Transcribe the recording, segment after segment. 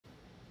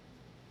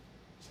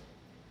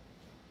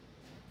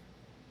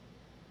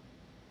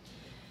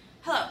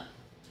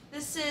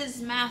This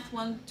is Math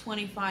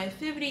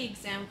 12550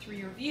 Exam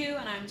 3 Review,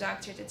 and I'm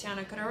Dr.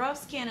 Tatyana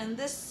Khodorovskiy, and in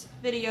this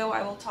video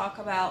I will talk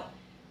about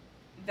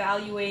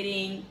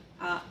evaluating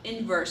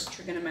inverse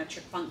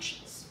trigonometric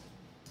functions.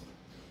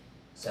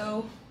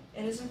 So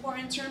it is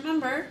important to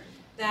remember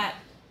that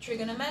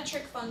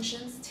trigonometric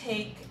functions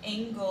take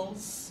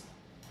angles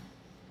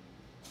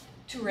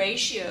to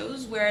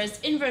ratios, whereas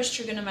inverse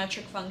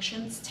trigonometric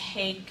functions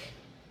take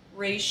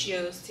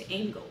ratios to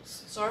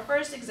angles. So our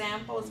first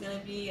example is going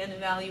to be an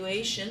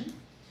evaluation.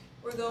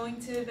 We're going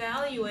to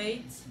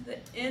evaluate the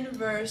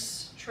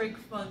inverse trig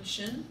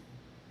function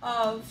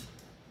of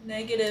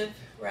negative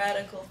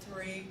radical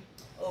 3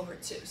 over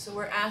 2. So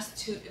we're asked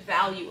to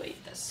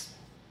evaluate this.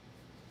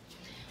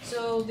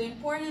 So the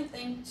important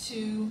thing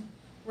to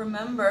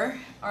remember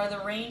are the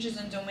ranges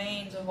and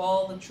domains of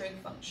all the trig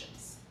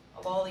functions,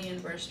 of all the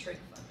inverse trig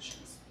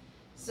functions.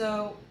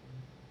 So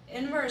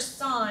inverse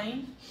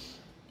sine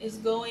is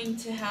going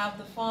to have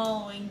the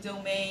following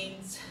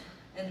domains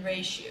and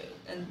ratios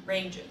and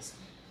ranges.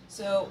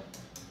 So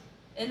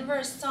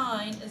inverse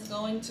sine is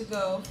going to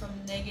go from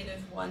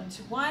 -1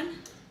 to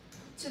 1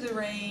 to the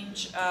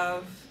range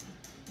of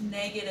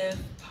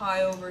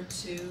 -pi over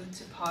 2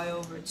 to pi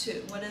over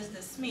 2. What does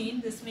this mean?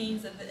 This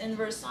means that the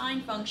inverse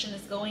sine function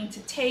is going to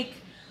take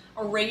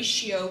a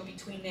ratio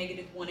between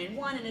 -1 and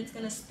 1, and it's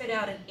going to spit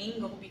out an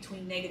angle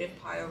between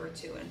 -pi over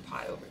 2 and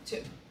pi over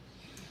 2.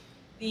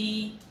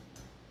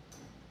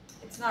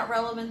 It's not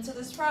relevant to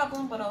this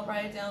problem, but I'll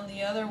write down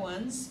the other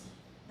ones.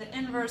 The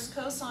inverse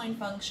cosine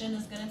function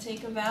is going to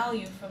take a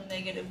value from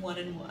 -1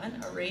 and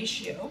 1, a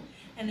ratio,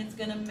 and it's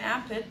going to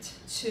map it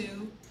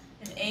to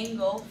an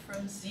angle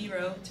from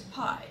 0 to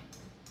pi.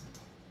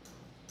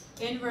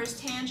 Inverse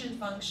tangent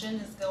function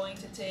is going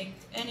to take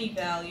any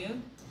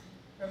value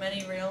from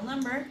any real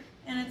number,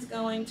 and it's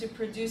going to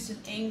produce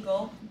an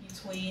angle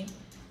between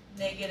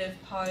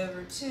 -pi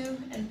over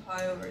 2 and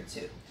pi over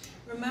 2.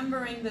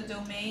 Remembering the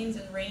domains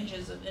and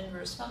ranges of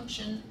inverse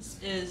functions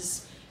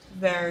is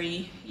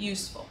very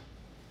useful.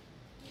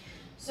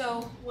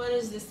 So what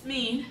does this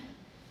mean?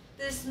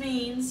 This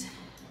means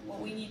what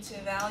we need to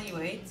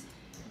evaluate,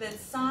 that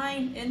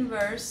sine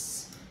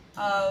inverse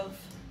of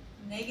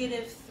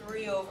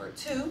 -3 over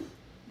 2,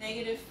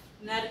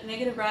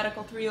 negative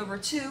radical 3 over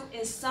 2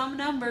 is some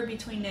number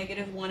between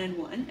 -1 and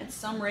 1. It's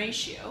some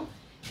ratio,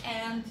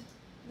 and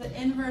the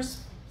inverse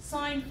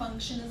sine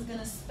function is going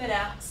to spit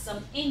out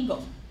some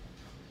angle.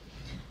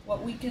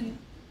 What we can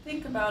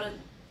think about it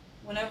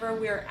whenever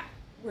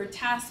we're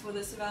tasked with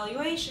this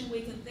evaluation,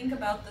 we can think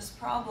about this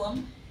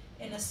problem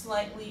in a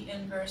slightly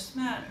inverse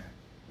manner.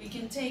 We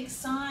can take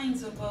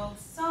sines of both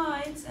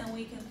sides and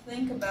we can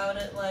think about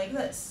it like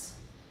this.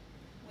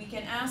 We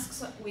can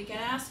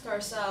ask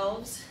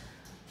ourselves,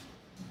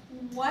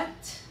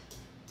 what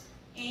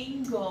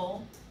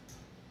angle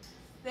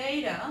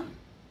theta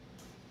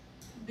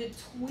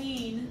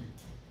between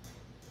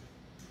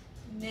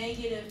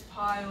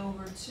 -pi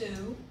over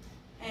 2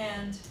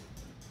 and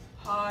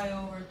pi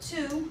over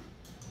 2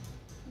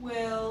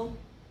 will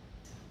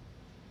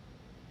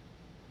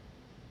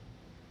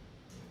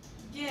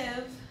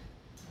give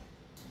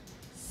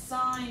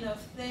sine of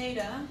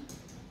theta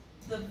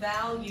the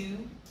value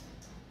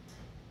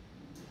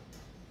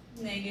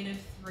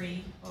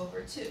 -3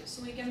 over 2.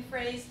 So we can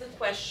phrase the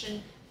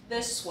question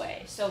this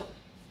way. So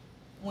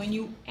when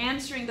you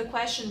answering the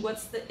question,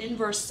 what's the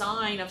inverse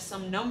sine of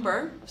some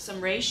number, of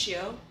some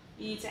ratio,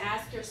 you need to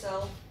ask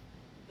yourself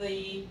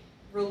the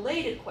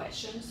related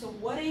question. So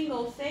what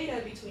angle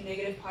theta between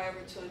 -pi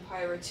over 2 and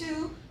pi over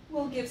 2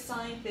 will give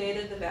sine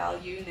theta the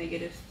value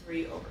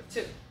 -3 over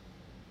 2?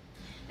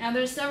 Now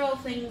there's several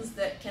things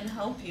that can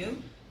help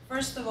you.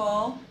 First of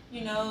all,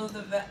 you know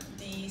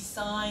the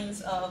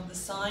signs of the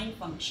sine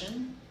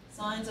function.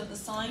 Signs of the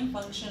sine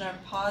function are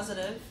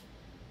positive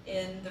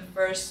in the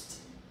first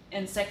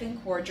and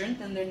second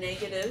quadrant, and they're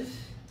negative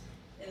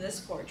in this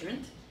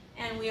quadrant.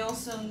 And we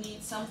also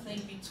need something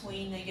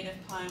between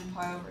 -pi and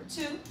pi over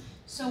 2.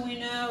 So we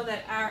know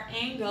that our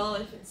angle,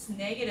 if it's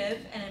negative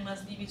and it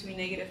must be between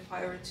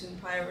 -pi over 2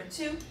 and pi over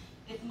 2,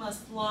 it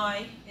must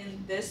lie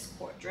in this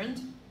quadrant.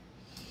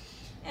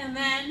 And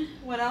then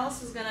what else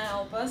is going to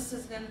help us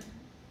is going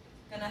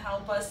to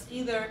help us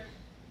either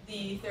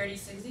the 30,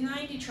 60,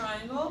 90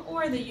 triangle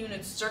or the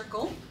unit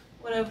circle,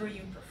 whatever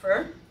you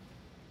prefer.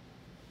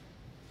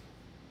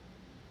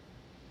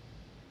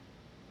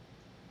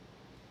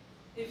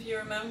 If you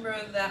remember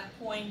that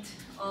point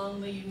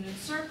on the unit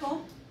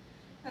circle,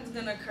 that's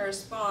going to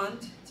correspond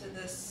to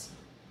this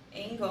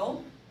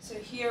angle. So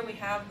here we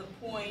have the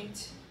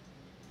point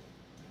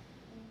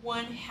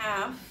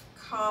 1/2,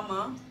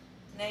 comma,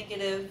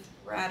 negative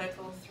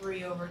radical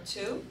 3 over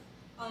 2.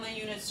 On the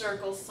unit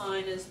circle,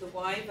 sine is the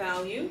y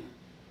value.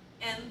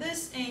 And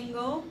this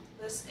angle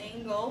is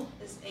angle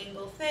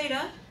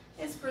theta,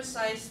 is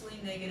precisely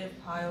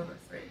 -pi over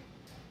 3.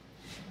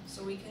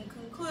 So we can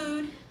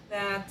conclude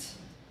that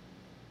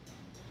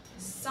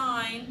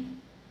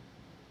sine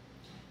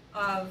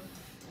of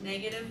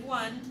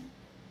 -1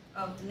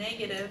 of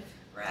negative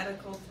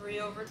radical 3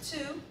 over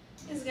 2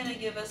 is going to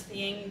give us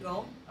the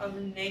angle of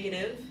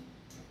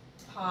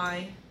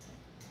pi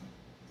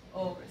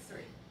over 3.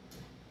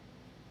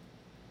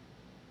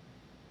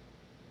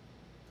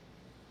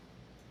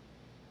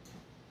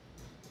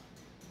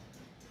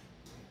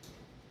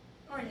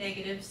 Or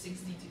negative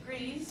 60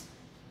 degrees,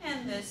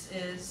 and this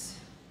is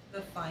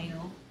the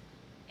final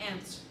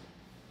answer.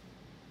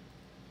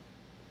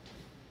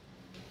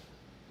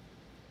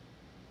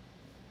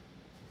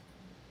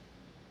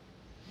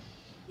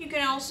 You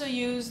can also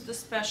use the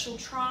special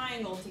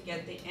triangle to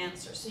get the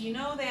answer. So you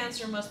know the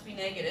answer must be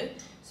negative,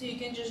 so you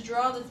can just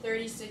draw the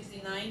 30,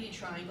 60, 90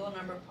 triangle.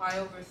 Remember, pi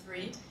over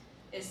 3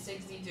 is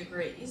 60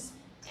 degrees.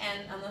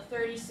 And on the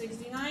 30,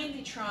 60,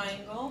 90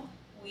 triangle,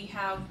 we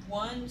have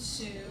 1,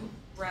 2,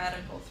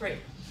 radical 3.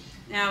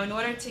 Now, in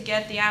order to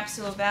get the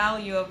absolute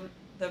value of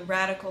the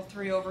radical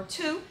 3 over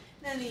 2,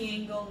 then the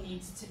angle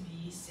needs to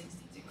be 60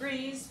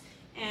 degrees.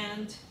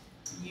 And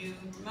you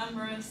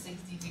remember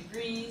 60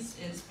 degrees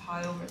is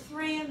pi over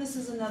 3, and this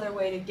is another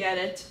way to get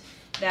it,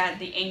 that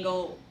the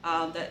angle,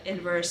 the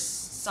inverse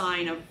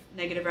sine of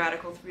negative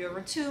radical 3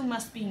 over 2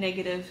 must be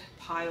negative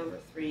pi over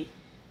 3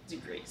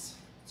 degrees.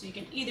 So you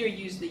can either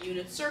use the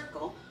unit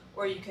circle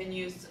or you can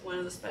use one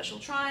of the special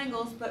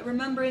triangles, but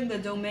remembering the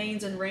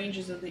domains and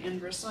ranges of the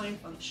inverse sine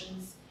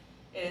functions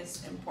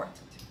is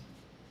important.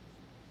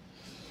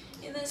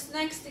 In this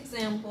next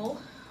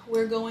example,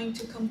 we're going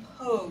to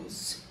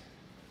compose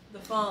the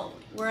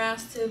following. We're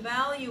asked to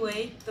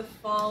evaluate the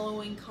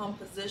following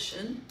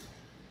composition.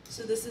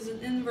 So this is an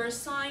inverse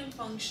sine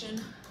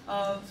function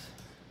of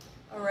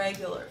a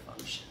regular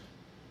function,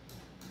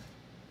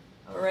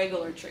 a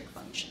regular trig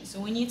function.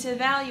 So we need to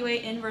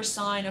evaluate inverse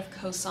sine of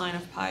cosine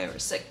of pi over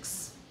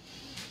 6.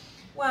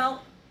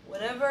 Well,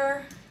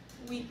 whatever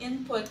we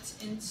input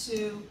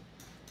into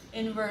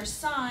inverse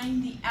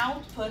sine, the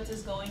output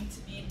is going to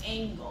be an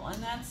angle,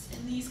 and that's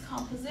in these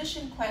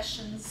composition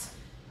questions.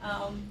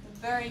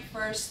 The very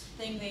first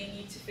thing they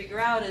need to figure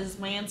out is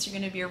my answer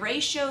going to be a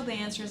ratio, the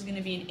answer is going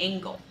to be an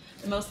angle.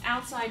 The most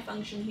outside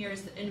function here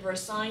is the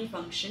inverse sine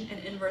function,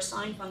 and inverse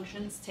sine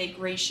functions take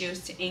ratios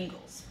to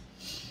angles.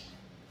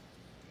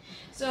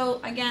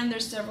 So again,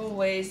 there's several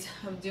ways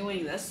of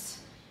doing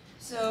this.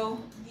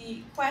 So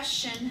the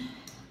question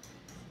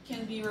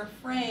can be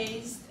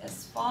rephrased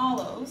as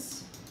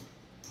follows.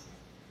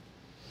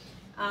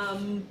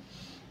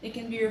 It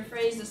can be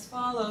rephrased as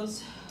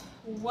follows.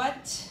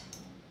 What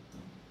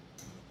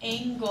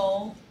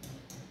angle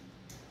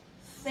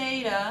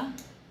theta,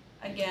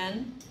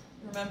 again,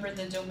 remember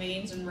the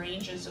domains and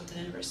ranges of the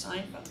inverse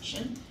sine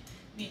function,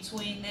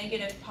 between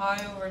negative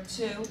pi over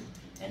 2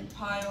 and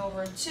pi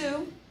over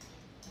 2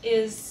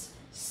 is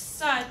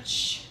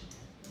such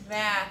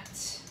that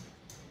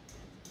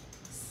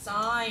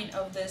sine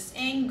of this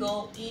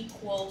angle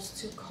equals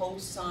to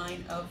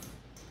cosine of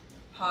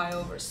pi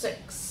over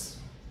 6.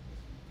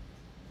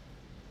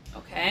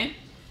 Okay?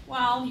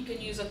 Well, you can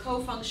use a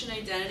cofunction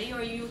identity,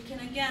 or you can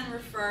again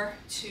refer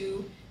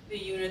to the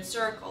unit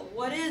circle.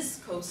 What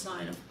is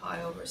cosine of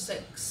pi over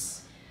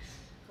 6?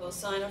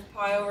 Cosine of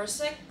pi over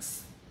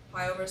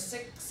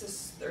 6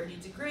 is 30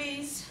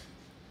 degrees.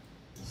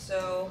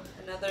 So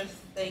another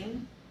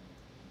thing,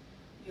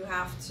 you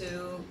have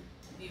to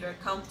be very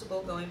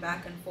comfortable going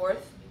back and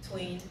forth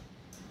between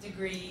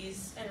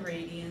degrees and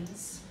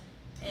radians,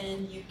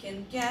 and you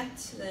can get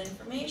the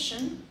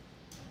information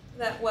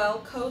that, well,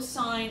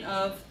 cosine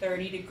of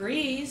 30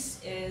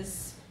 degrees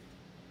is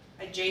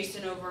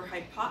adjacent over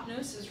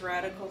hypotenuse is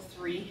radical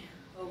 3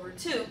 over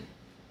 2.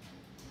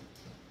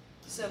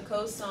 So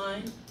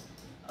cosine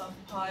of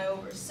pi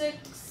over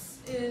 6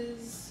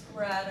 is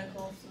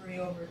radical 3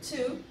 over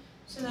 2.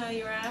 So now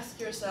you ask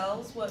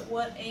yourselves,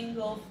 what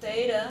angle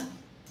theta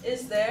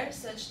is there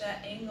such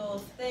that angle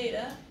of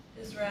theta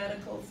is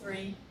radical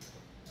 3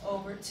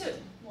 over 2?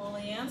 Well, the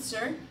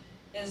answer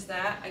is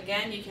that,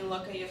 again, you can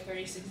look at your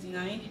 30, 60,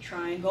 90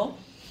 triangle.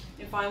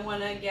 If I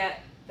want to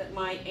get that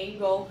my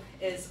angle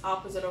is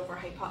opposite over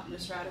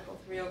hypotenuse radical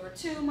 3 over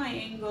 2, my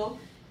angle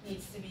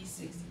needs to be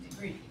 60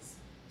 degrees.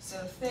 So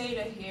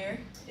theta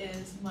here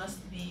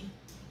must be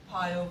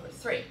pi over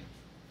 3.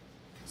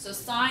 So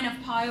sine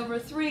of pi over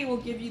 3 will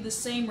give you the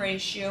same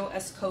ratio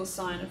as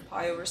cosine of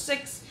pi over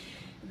 6.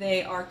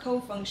 They are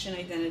cofunction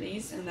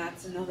identities, and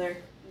that's another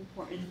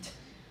important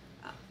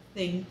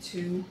thing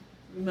to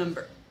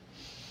remember.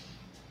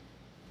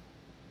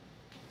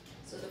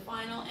 So the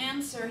final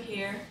answer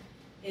here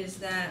is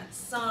that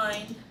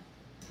sine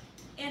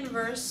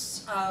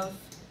inverse of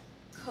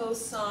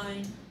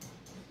cosine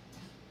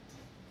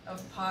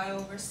of pi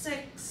over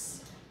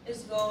 6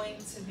 is going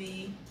to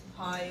be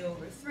pi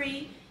over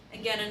 3.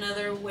 Again,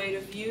 another way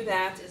to view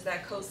that is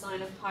that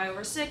cosine of pi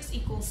over 6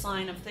 equals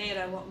sine of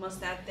theta. What must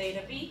that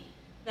theta be?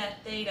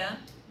 That theta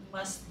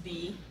must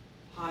be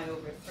pi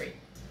over 3.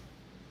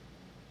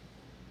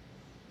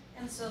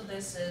 And so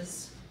this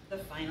is the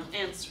final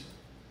answer.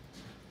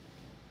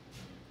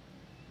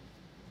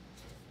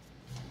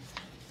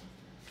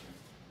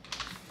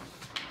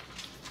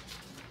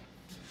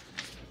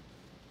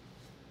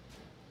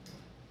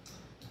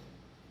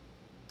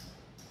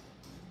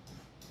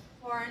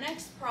 For our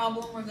next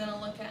problem, we're going to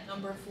look at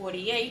number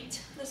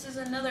 48. This is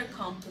another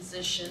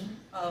composition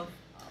of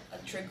a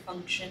trig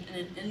function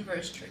and an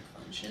inverse trig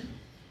function.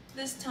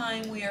 This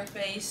time we are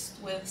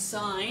faced with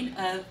sine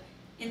of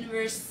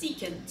inverse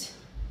secant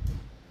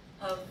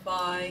of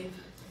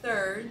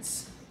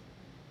 5/3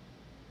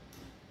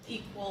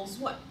 equals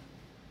what?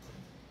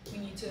 We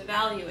need to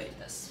evaluate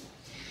this.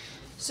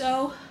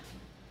 So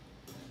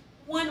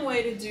one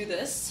way to do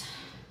this,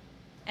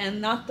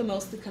 and not the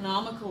most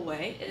economical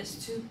way, is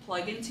to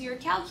plug into your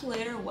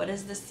calculator what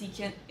is the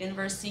secant,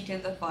 inverse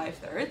secant of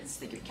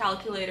 5/3. Your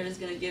calculator is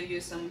going to give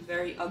you some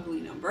very ugly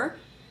number.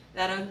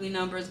 That ugly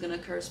number is going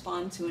to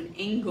correspond to an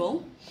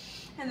angle,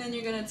 and then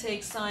you're going to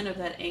take sine of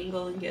that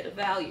angle and get a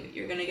value.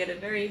 You're going to get a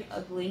very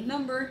ugly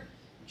number,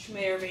 which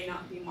may or may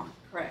not be marked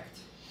correct.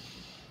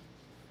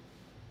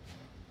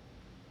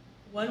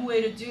 One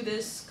way to do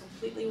this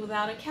completely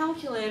without a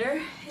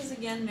calculator is,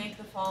 again, make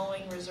the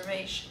following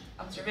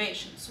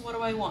observation. So what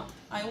do I want?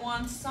 I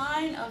want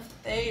sine of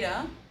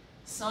theta,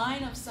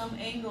 sine of some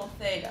angle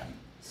theta.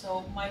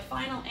 So my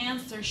final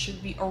answer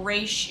should be a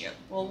ratio.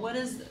 Well, what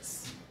is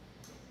this?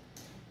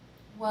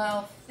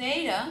 Well,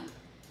 theta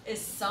is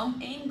some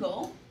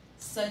angle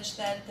such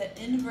that the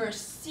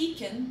inverse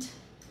secant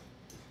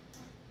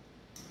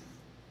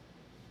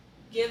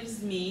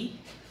gives me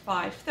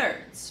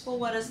 5/3. Well,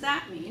 what does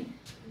that mean?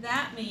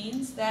 That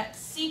means that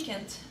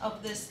secant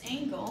of this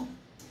angle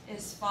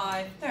is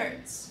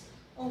 5/3.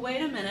 Well,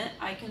 wait a minute,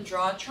 I can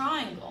draw a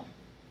triangle.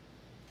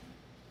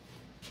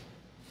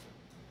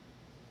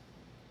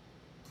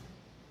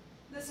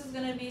 This is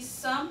going to be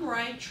some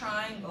right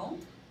triangle,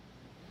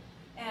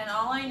 and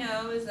all I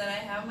know is that I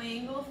have my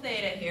angle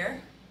theta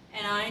here,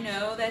 and I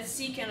know that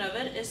secant of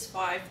it is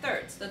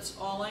 5/3. That's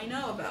all I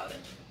know about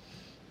it.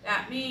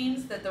 That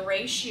means that the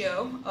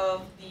ratio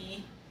of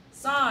the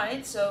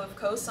sides, so if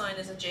cosine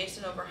is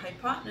adjacent over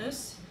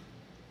hypotenuse,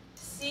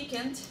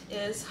 secant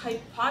is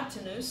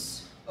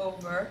hypotenuse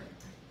over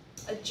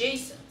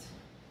adjacent.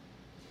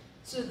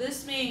 So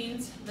this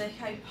means the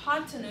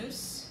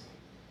hypotenuse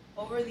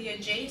over the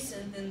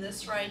adjacent in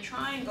this right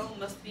triangle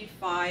must be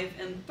 5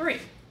 and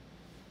 3.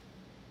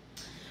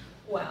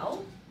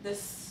 Well,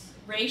 this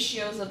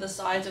ratios of the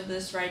sides of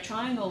this right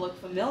triangle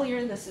look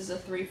familiar. This is a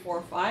 3,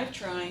 4, 5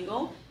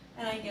 triangle,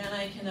 and again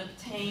I can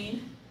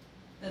obtain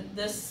that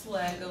this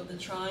leg of the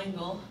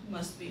triangle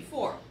must be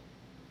 4.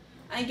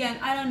 Again,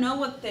 I don't know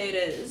what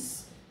theta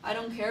is. I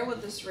don't care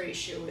what this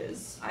ratio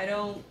is. I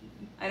don't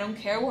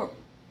care what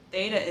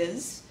theta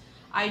is.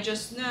 I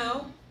just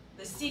know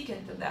the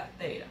secant of that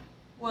theta.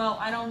 Well,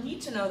 I don't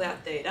need to know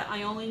that theta.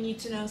 I only need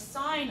to know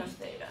sine of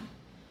theta.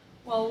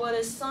 Well, what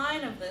is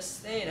sine of this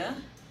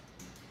theta?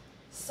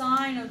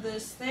 Sine of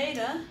this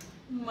theta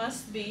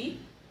must be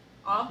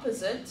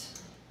opposite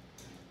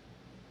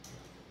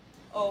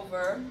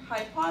over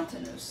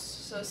hypotenuse.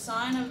 So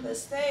sine of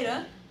this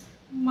theta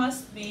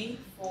must be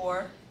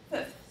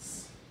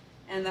 4/5.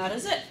 And that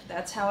is it.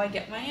 That's how I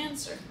get my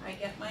answer. I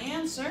get my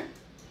answer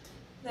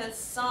that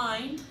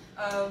sine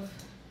of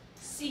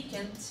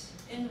secant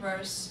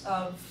inverse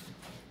of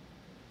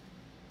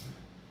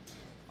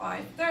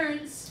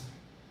 5/3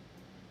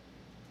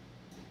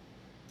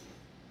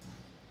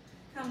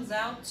 comes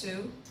out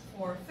to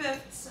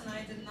 4/5, and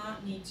I did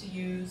not need to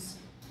use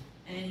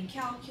any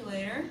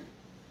calculator.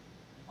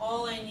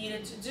 All I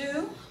needed to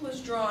do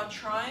was draw a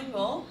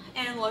triangle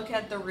and look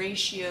at the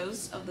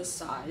ratios of the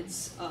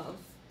sides of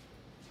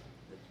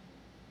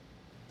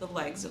the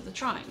legs of the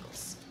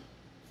triangles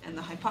and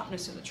the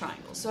hypotenuse of the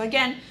triangle. So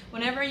again,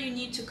 whenever you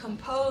need to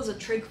compose a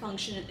trig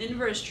function, an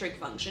inverse trig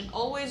function,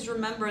 always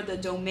remember the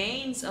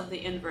domains of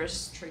the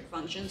inverse trig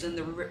functions and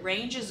the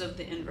ranges of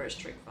the inverse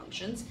trig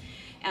functions.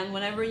 And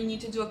whenever you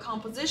need to do a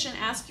composition,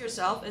 ask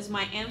yourself, is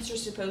my answer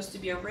supposed to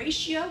be a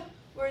ratio,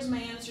 or is my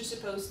answer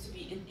supposed to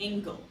be an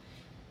angle?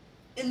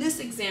 In this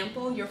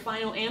example, your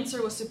final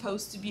answer was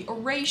supposed to be a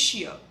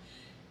ratio.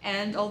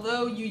 And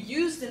although you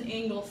used an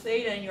angle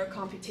theta in your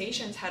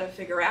computations how to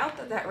figure out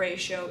that that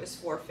ratio is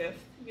 4/5,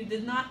 you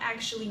did not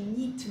actually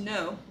need to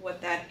know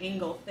what that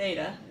angle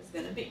theta is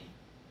going to be.